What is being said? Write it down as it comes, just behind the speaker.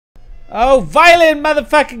Oh, violin,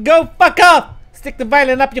 motherfucker, go fuck off! Stick the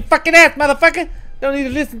violin up your fucking ass, motherfucker! Don't need to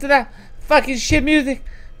listen to that fucking shit music.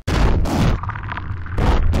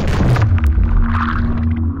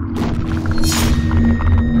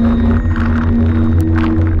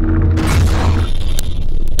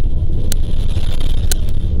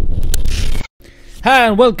 Hi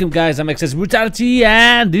and welcome guys, I'm XsvBrutality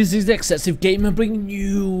and this is XsvGamer bringing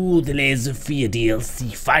you the Lavagna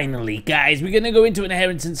DLC. Finally guys, we're gonna go into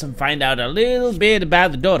inheritance and find out a little bit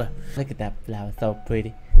about the daughter. Look at that flower, so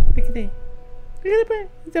pretty. Look at it. Look at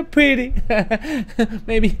it, it's so pretty.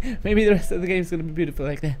 maybe the rest of the game is gonna be beautiful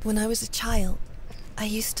like that. When I was a child, I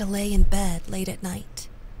used to lay in bed late at night,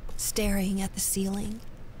 staring at the ceiling,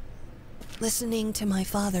 listening to my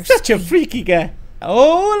father Such scream. a freaky guy.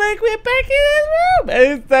 Oh, like we're back in this room.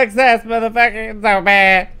 It's success, motherfucker. It's so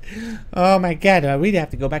bad. Oh my god, do I really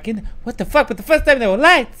have to go back in? What the fuck? But the first time there were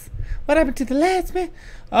lights. What happened to the lights, man?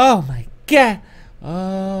 Oh my god.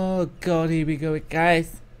 Oh god, here we go,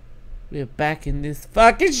 guys. We're back in this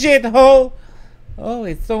fucking shithole. Oh,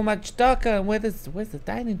 it's so much darker. And where's the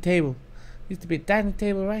dining table? Used to be a dining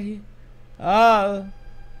table right here. Oh,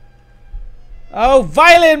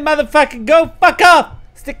 violin, motherfucker, go fuck off!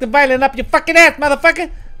 Stick the violin up your fucking ass,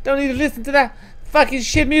 motherfucker! Don't need to listen to that fucking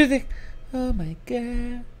shit music. Oh my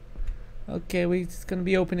god. Okay, we're just gonna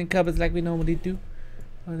be opening cupboards like we normally do.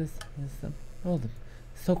 Oh, there's some. Oh,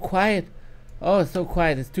 so quiet. Oh, it's so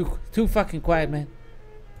quiet. It's too fucking quiet, man.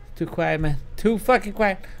 It's too quiet, man. Too fucking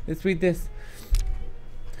quiet. Let's read this.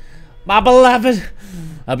 My beloved,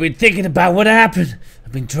 I've been thinking about what happened.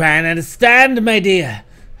 I've been trying to understand, my dear.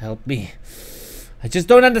 Help me. I just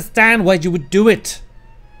don't understand why you would do it.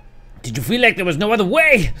 Did you feel like there was no other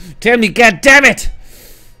way? Tell me, goddammit!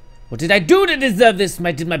 What did I do to deserve this?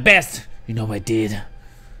 I did my best. You know I did.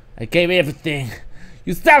 I gave everything.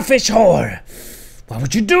 You selfish whore! Why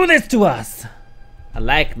would you do this to us? I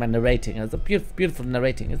like my narrating. It's a beautiful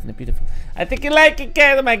narrating, isn't it beautiful? I think you like it,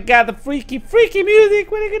 guys. Oh my god, the freaky music.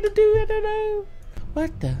 What are you gonna do? I don't know.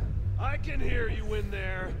 What the? I can hear you in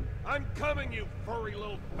there. I'm coming, you furry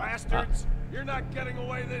little bastards. You're not getting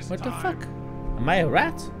away this time. What the fuck? Am I a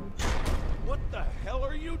rat? What the hell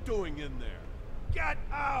are you doing in there? Get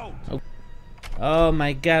out! Oh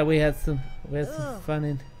my god, we had some fun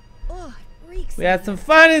in. Oh, it reeks. We had some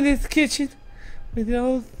fun in this kitchen with the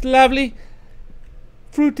old lovely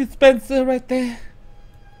fruit dispenser right there.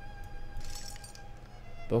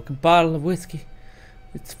 Broken bottle of whiskey.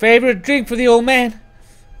 It's favorite drink for the old man.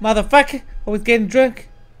 Motherfucker, always getting drunk.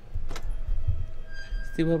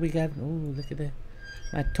 See what we got. Oh, look at that.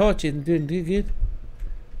 My torch isn't doing too good.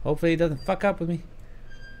 Hopefully he doesn't fuck up with me.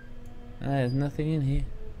 There's nothing in here.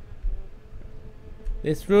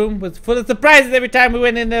 This room was full of surprises. Every time we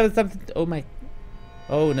went in there was something. Oh my.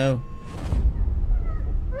 Oh no.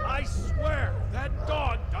 I swear that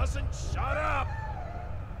dog doesn't shut up.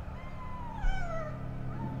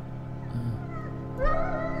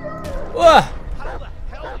 Whoa! How the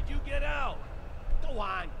hell did you get out? Go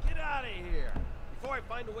on, get out of here before I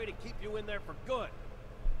find a way to keep you in there for good.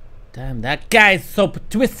 Damn, that guy is so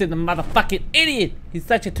twisted, the motherfucking idiot. He's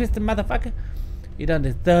such a twisted motherfucker. He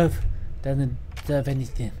doesn't deserve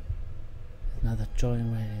anything. There's another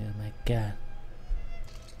drawing right here. Oh my god.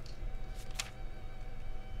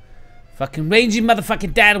 Fucking rangy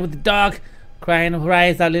motherfucking dad with the dog crying her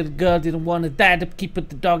eyes out. Little girl didn't want his dad to keep with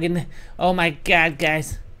the dog in there. Oh my god,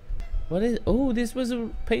 guys. What is? Oh, this was a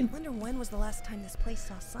paint. I wonder when was the last time this place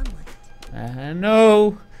saw sunlight? I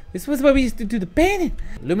know. This was where we used to do the painting.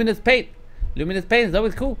 Luminous paint. Luminous paint is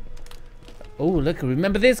always cool. Oh, look.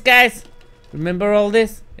 Remember this, guys? Remember all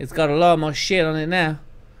this? It's got a lot more shit on it now.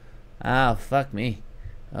 Oh, fuck me.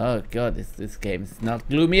 Oh, God. This game is not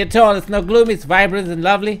gloomy at all. It's not gloomy. It's vibrant and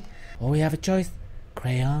lovely. Oh, we have a choice.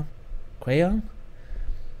 Crayon. Crayon?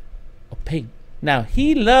 Or paint? Now,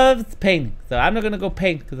 he loves painting. So I'm not going to go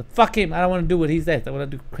paint. Because fuck him. I don't want to do what he says. I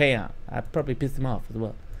want to do crayon. I'd probably piss him off as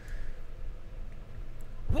well.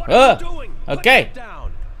 What are you doing? Okay. Put it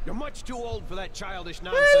down. You're much too old for that childish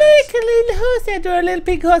nonsense. I like a little horsey. I do a little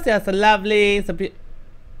pink horsey. That's a lovely. It's a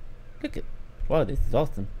look at. Wow, this is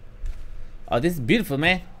awesome. Oh, this is beautiful,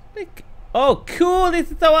 man. Look. Oh, cool. This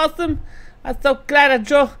is so awesome. I'm so glad I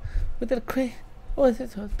drew with the crayon. Oh, is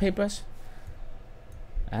this a paintbrush?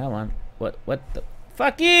 I don't want. What the?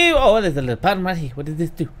 Fuck you. Oh, there's a little button right here. What does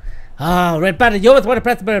this do? Oh, red button. You always want to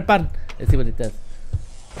press the red button. Let's see what it does.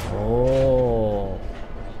 Oh.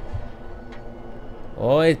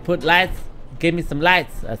 Oh, it put lights. Gave me some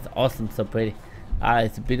lights. That's awesome. So pretty. Ah,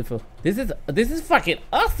 it's beautiful. This is fucking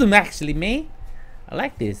awesome, actually, man. I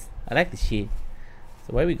like this. I like this shit.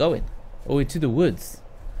 So where are we going? Oh, into the woods.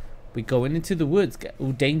 We're going into the woods.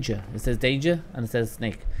 Ooh, danger. It says danger and it says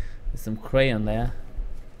snake. There's some crayon there.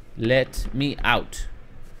 Let me out.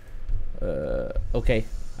 Okay.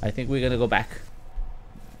 I think we're gonna go back.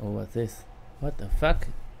 Oh, what's this? What the fuck?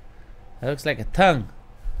 That looks like a tongue.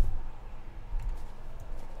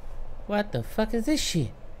 What the fuck is this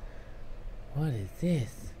shit? What is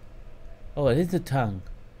this? Oh, it is a tongue.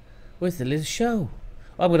 Where's the little show?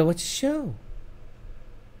 Oh, I'm gonna watch a show.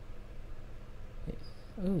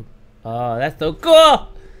 Ooh. Oh, that's so cool!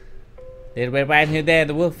 Little Red Riding Hood there,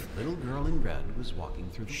 the wolf. Little girl in red was walking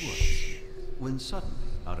through the woods when suddenly,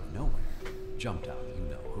 out of nowhere, jumped out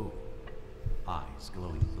you-know-who. Eyes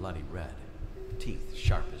glowing bloody red, teeth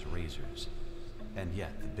sharp as razors, and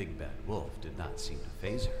yet the big bad wolf did not seem to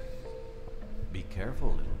faze her. Be careful,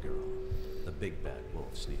 little girl, the big bad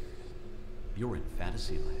wolf sneered. You're in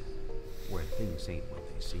Fantasyland, where things ain't what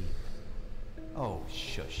they seem. Oh,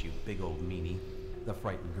 shush, you big old meanie, the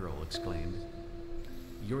frightened girl exclaimed.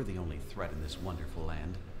 You're the only threat in this wonderful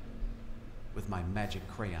land. With my magic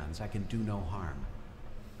crayons, I can do no harm.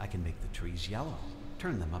 I can make the trees yellow,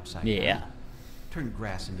 turn them upside down, turn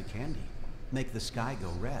grass into candy, make the sky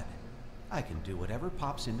go red. I can do whatever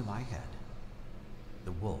pops into my head.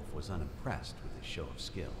 The wolf was unimpressed with his show of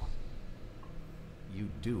skill. You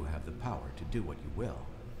do have the power to do what you will.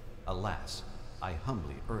 Alas, I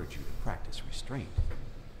humbly urge you to practice restraint,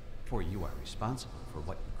 for you are responsible for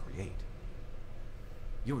what you create.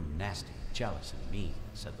 You're nasty, jealous, and mean,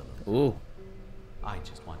 said the little girl. Ooh. I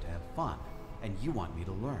just want to have fun, and you want me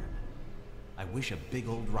to learn. I wish a big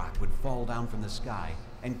old rock would fall down from the sky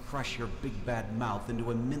and crush your big bad mouth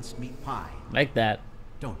into a mincemeat pie. Like that.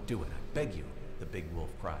 Don't do it, I beg you, the big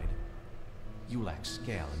wolf cried. You lack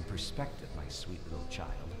scale and perspective, my sweet little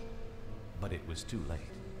child. But it was too late.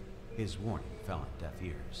 His warning fell on deaf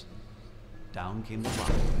ears. Down came the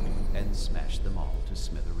rock and smashed them all to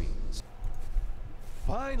smithereens.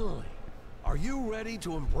 Finally! Are you ready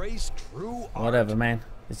to embrace true art? Whatever, man.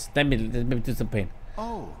 Let me do some paint.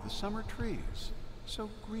 Oh, the summer trees. So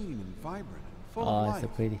green and vibrant and full of Oh, life.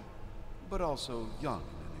 it's so pretty. But also young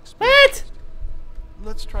and inexperienced. What?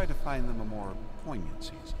 Let's try to find them a more poignant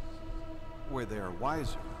season. Where they are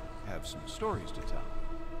wiser, have some stories to tell.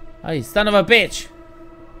 Oh, you son of a bitch!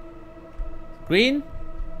 Green?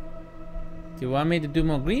 Do you want me to do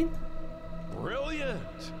more green? Brilliant!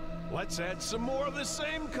 Let's add some more of the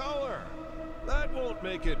same color. That won't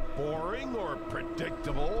make it boring or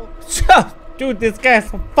predictable. Dude, this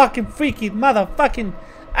guy's a fucking freaky motherfucking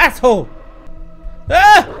asshole!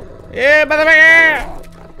 Ah! Yeah, motherfucker!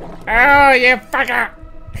 Oh, you fucker!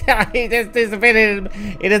 He just disappeared.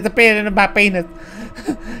 He disappeared in my penis.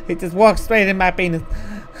 He just walked straight in my penis.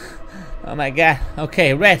 Oh my god.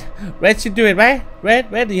 Okay, Red. Red should do it, right?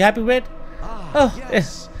 Red? Are you happy, Red? Ah, Oh,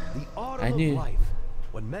 yes. The autumn I knew. of life.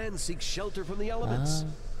 When man seeks shelter from the elements.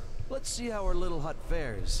 Let's see how our little hut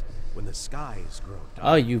fares when the skies grow dark.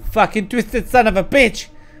 Oh, you fucking twisted son of a bitch!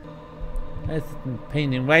 That's a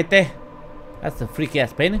painting right there. That's a freaky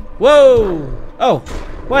ass painting. Whoa! Oh,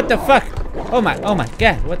 what the fuck? Oh my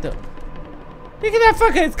god! What the? Look at that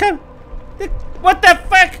fucker! It's coming! What the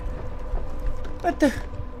fuck? What the?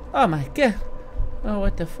 Oh my god! Oh,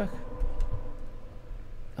 what the fuck?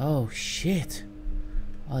 Oh shit!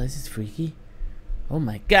 Oh, this is freaky. Oh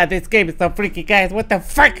my god, this game is so freaky, guys. What the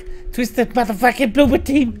fuck? Twisted motherfucking Bloober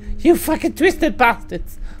Team. You fucking twisted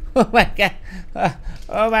bastards. Oh my god.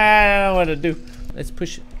 Oh man, I don't know what to do. Let's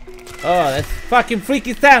push it. Oh, that's fucking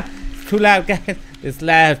freaky sound. It's too loud, guys. It's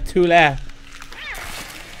loud, too loud.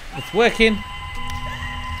 It's working.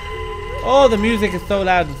 Oh, the music is so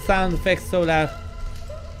loud. The sound effects so loud.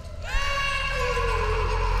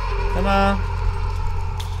 Come on.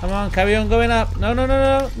 Come on, carry on going up. No,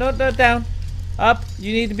 not down. Up,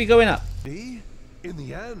 you need to be going up. See? In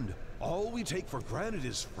the end, all we take for granted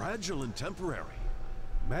is fragile and temporary.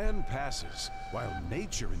 Man passes while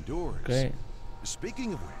nature endures. Great.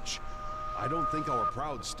 Speaking of which, I don't think our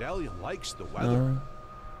proud stallion likes the weather.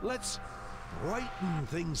 Let's brighten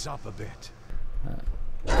things up a bit.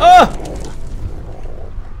 Oh!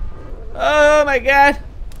 Oh my god!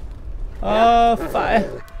 Oh,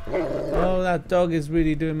 fire! Oh, that dog is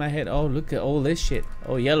really doing my head. Oh, look at all this shit.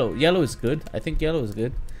 Oh, yellow. Yellow is good. I think yellow is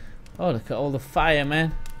good. Oh, look at all the fire,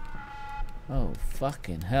 man. Oh,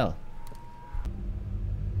 fucking hell.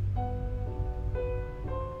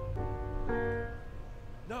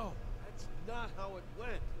 No, that's not how it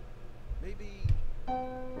went. Maybe...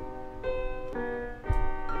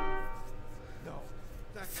 No.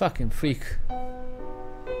 Fucking freak.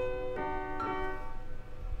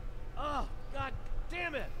 Oh, god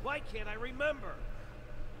damn it! Why can't I remember?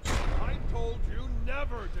 I told you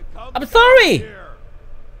never to come I'm sorry! here.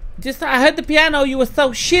 Just I heard the piano. You were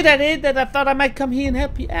so shit at it that I thought I might come here and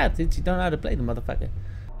help you out since you don't know how to play the motherfucker.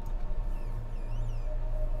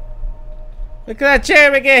 Look at that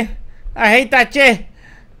chair again. I hate that chair.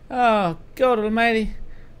 Oh God Almighty!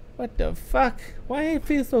 What the fuck? Why it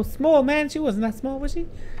feel so small, man? She wasn't that small, was she?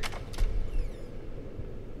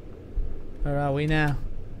 Where are we now?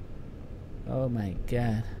 Oh my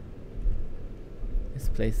God! This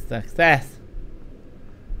place sucks ass.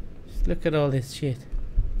 Just look at all this shit.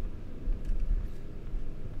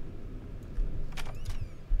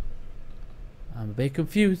 I'm a bit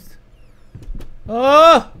confused.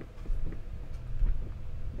 Oh!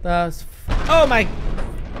 That's oh my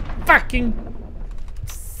fucking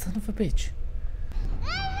son of a bitch.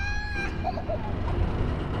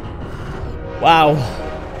 Wow.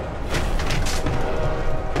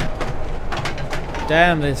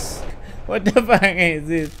 Damn this. What the fuck is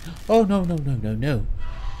this? Oh no no no no no.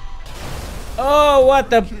 Oh what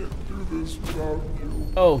the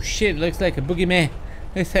oh shit, looks like a boogeyman.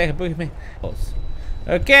 Looks like a boogeyman.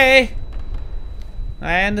 Okay.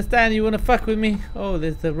 I understand you wanna fuck with me. Oh,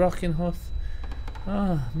 there's the rocking horse.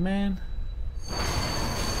 Oh man.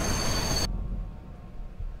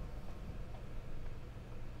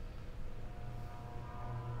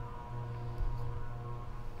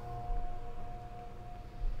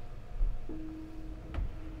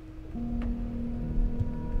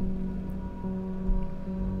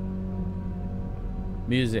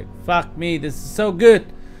 Music. Fuck me, this is so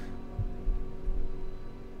good.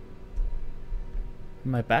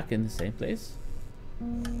 Am I back in the same place?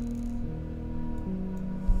 I'm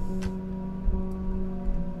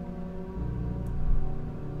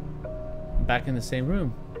back in the same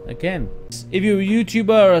room again. If you're a YouTuber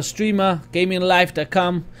or a streamer,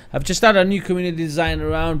 GamingLife.com. I've just started a new community design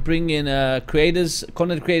around bringing creators,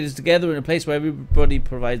 content creators together in a place where everybody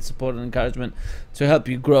provides support and encouragement to help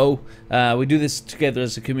you grow. We do this together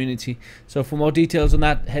as a community. So for more details on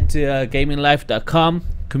that, head to GamingLife.com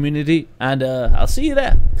community, and I'll see you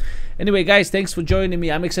there. Anyway, guys, thanks for joining me.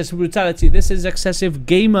 I'm Excessive Brutality. This is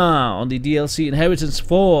XsvGamer on the DLC Inheritance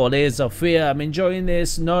 4 Layers of Fear. I'm enjoying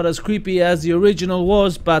this. Not as creepy as the original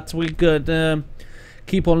was, but we could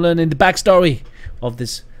keep on learning the backstory of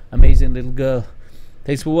this amazing little girl.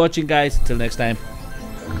 Thanks for watching, guys. Till next time.